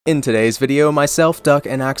In today's video, myself, Duck,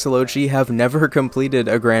 and Axolochi have never completed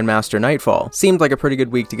a Grandmaster Nightfall. Seemed like a pretty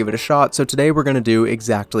good week to give it a shot, so today we're gonna do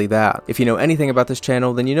exactly that. If you know anything about this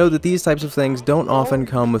channel, then you know that these types of things don't often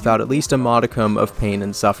come without at least a modicum of pain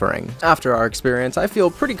and suffering. After our experience, I feel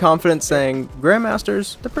pretty confident saying,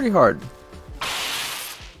 Grandmasters, they're pretty hard.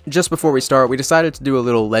 Just before we start, we decided to do a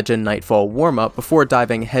little Legend Nightfall warm-up before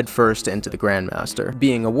diving headfirst into the Grandmaster.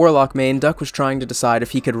 Being a Warlock main, Duck was trying to decide if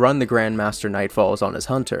he could run the Grandmaster Nightfalls on his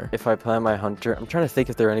Hunter. If I plan my Hunter, I'm trying to think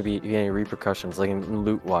if there are any repercussions, like in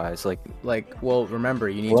loot-wise, well, remember,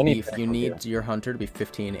 you need your Hunter to be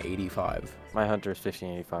 1585. My Hunter is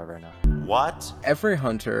 1585 right now. What? Every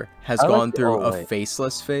Hunter has gone through a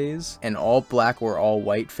faceless phase, an all black or all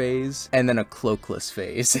white phase, and then a cloakless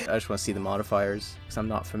phase. I just want to see the modifiers, because I'm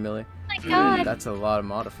not familiar. Oh my god! That's a lot of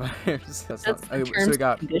modifiers. That's not, okay, so we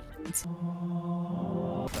got conditions.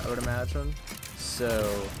 I would imagine.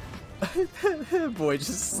 So boy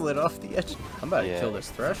just slid off the edge. I'm about to kill this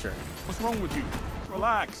Thresher. What's wrong with you?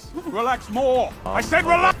 Relax. Relax more. I said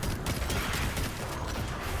relax.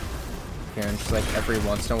 Karen just like every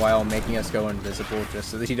once in a while making us go invisible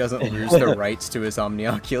just so that he doesn't lose the rights to his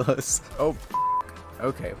Omnioculus. Oh,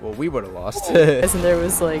 okay, well we would have lost. And there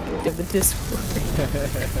was like in the Discord.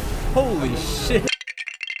 Holy shit!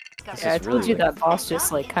 Yeah, I told you that boss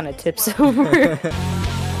just like kind of tips over.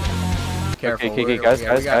 Careful. Okay, guys,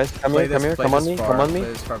 come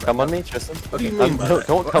on me, Tristan. Okay,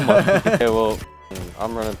 don't come on me. Okay, well,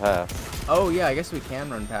 I'm running past. Oh yeah, I guess we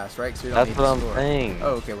can run past, right? So we don't That's need what to I'm saying.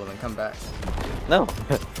 Oh, okay, well then come back. No.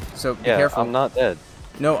 So be yeah, careful. I'm not dead.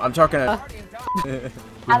 No, I'm talking to...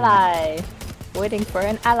 Ally. Waiting for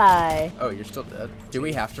an ally. Oh, you're still dead. Do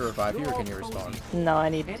we have to revive you or can you respawn? No, I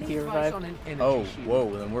need to be revived. Oh,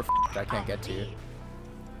 whoa, then we're f***ed. I can't get to you.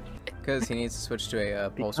 Because he needs to switch to a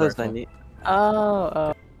pulse rifle.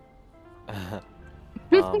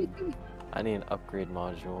 I need an upgrade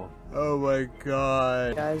module. Oh my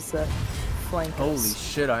god. Guys, flank us. Holy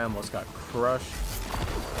shit, I almost got crushed.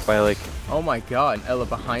 By like... Oh my god, Ella,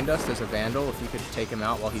 behind us there's a Vandal. If you could take him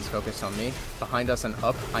out while he's focused on me. Behind us and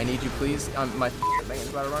up. I need you, please. My thing is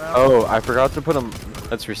about to run out. Oh, I forgot to put him...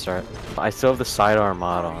 Let's restart. I still have the sidearm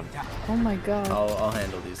mod on. Oh my god. I'll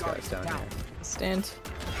handle these guys down here. Stand.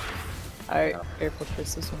 Alright, careful,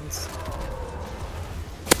 Chris, this one's...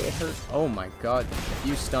 It hurt. Oh my god. If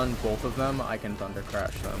you stun both of them, I can Thunder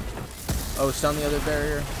Crash them. Oh, stun the other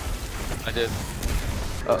barrier? I did.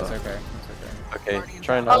 It's okay. Okay,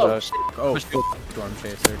 try not to... Oh, Storm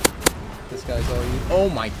Chaser. This guy's all you. Oh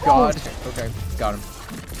my god. Okay, got him.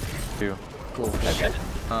 Cool. Okay.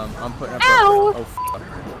 I'm putting up. Ow! Oh, fuck.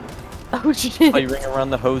 Oh shit. Oh, you ring around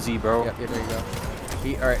the hosey, bro. Yep, there you go.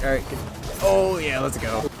 Alright. Oh yeah, let's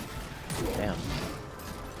go. Damn.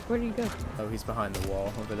 Where'd he go? Oh, he's behind the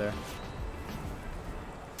wall over there.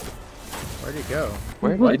 Where'd he go?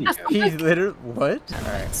 Where did he go? He literally... What?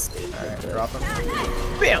 Alright, drop him.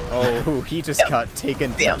 Bam! Oh, he just got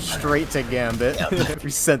taken straight to Gambit.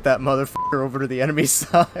 We sent that motherfucker over to the enemy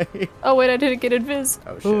side. Oh wait, I didn't get invis.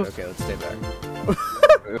 Oh shit, okay, let's stay back.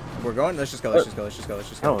 We're going? Let's just go. No,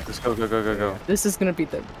 let's go. This is gonna be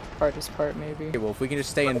the hardest part, maybe. Okay, well, if we can just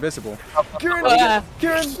stay invisible. Karen!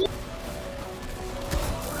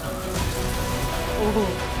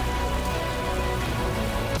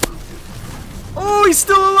 Oh, he's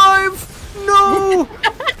still alive! No!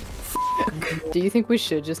 Do you think we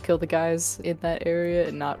should just kill the guys in that area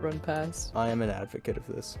and not run past? I am an advocate of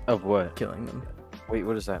this. Of what? Killing them. Wait,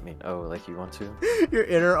 what does that mean? Oh, like you want to? Your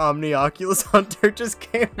inner Omnioculus Hunter just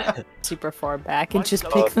came out. Super far back and just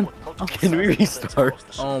pick them up. Can we restart?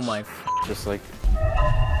 Oh my Just like...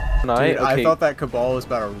 Dude, I thought that Cabal was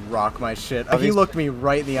about to rock my shit. He looked me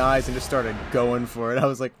right in the eyes and just started going for it. I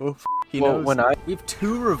was like, oh, he knows. We have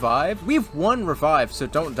 2 revive. We have 1 revive, so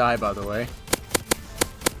don't die, by the way.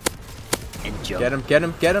 Get him.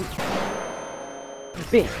 Bam.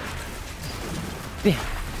 Bam.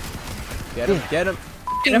 Get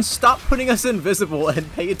him. Stop putting us invisible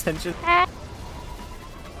and pay attention.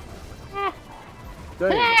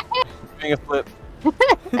 Doing a flip.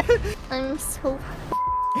 I'm so...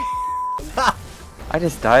 I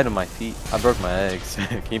just died on my feet. I broke my eggs.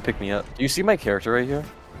 Can you pick me up? Do you see my character right here?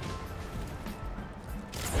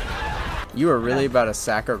 You were really about to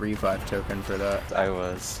sack a revive token for that. I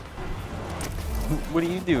was. What are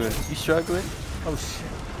you doing? You struggling? Oh shit.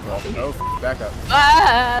 Well, oh, back up.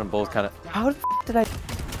 I'm both kind of... How the f did I...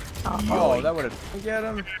 Oh, that would have... Get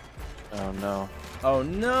him. Oh no. Oh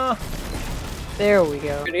no. There we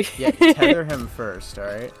go. Yeah, tether him first,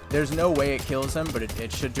 alright? There's no way it kills him, but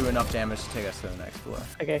it should do enough damage to take us to the next floor.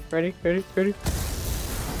 Okay, ready?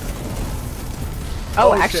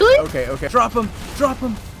 Oh, actually? Shit. Okay. Drop him!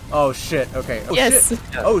 Oh shit, okay. Oh Yes. shit.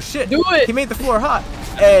 Oh shit. Do it. He made the floor hot.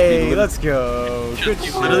 Hey, let's go. Good You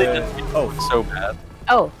shit. literally Oh, so bad.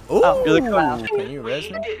 Oh. Ooh. Oh. You're like, Wow. Can you res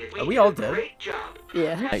me? Are we all dead?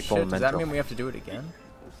 Yeah. Nightfall Shit, does that mental. mean we have to do it again?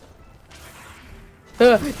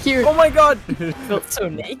 Here. Oh my god! Felt so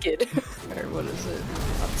naked. Or what is it?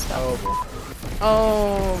 Unstoppable.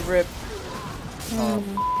 Oh, Oh, rip. oh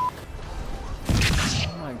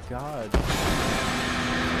my god.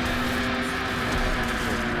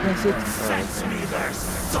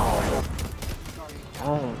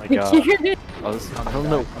 Oh my god. I don't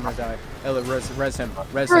know. I'm gonna die. Hey, look, res him.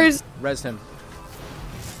 Res him.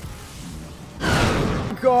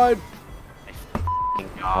 God!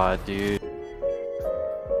 God, dude.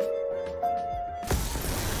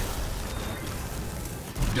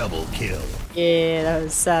 Double kill. Yeah, that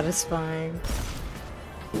was satisfying.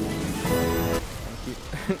 Thank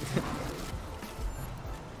you.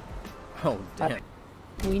 Oh, damn.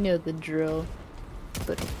 We know the drill.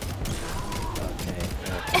 But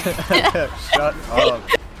Shut up.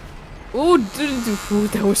 ooh,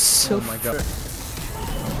 that was so. Oh my god.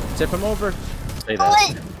 Tip him over. Say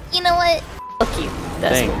that. You know what? Fuck you.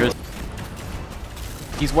 That's Dang, Chris.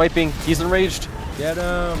 He's wiping. He's enraged. Get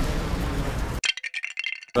him.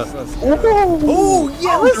 But Oh,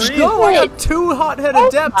 yeah, let's go. I got 2 Hothead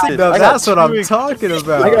Adepts. I got That's what I'm 2 talking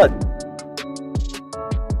about. I got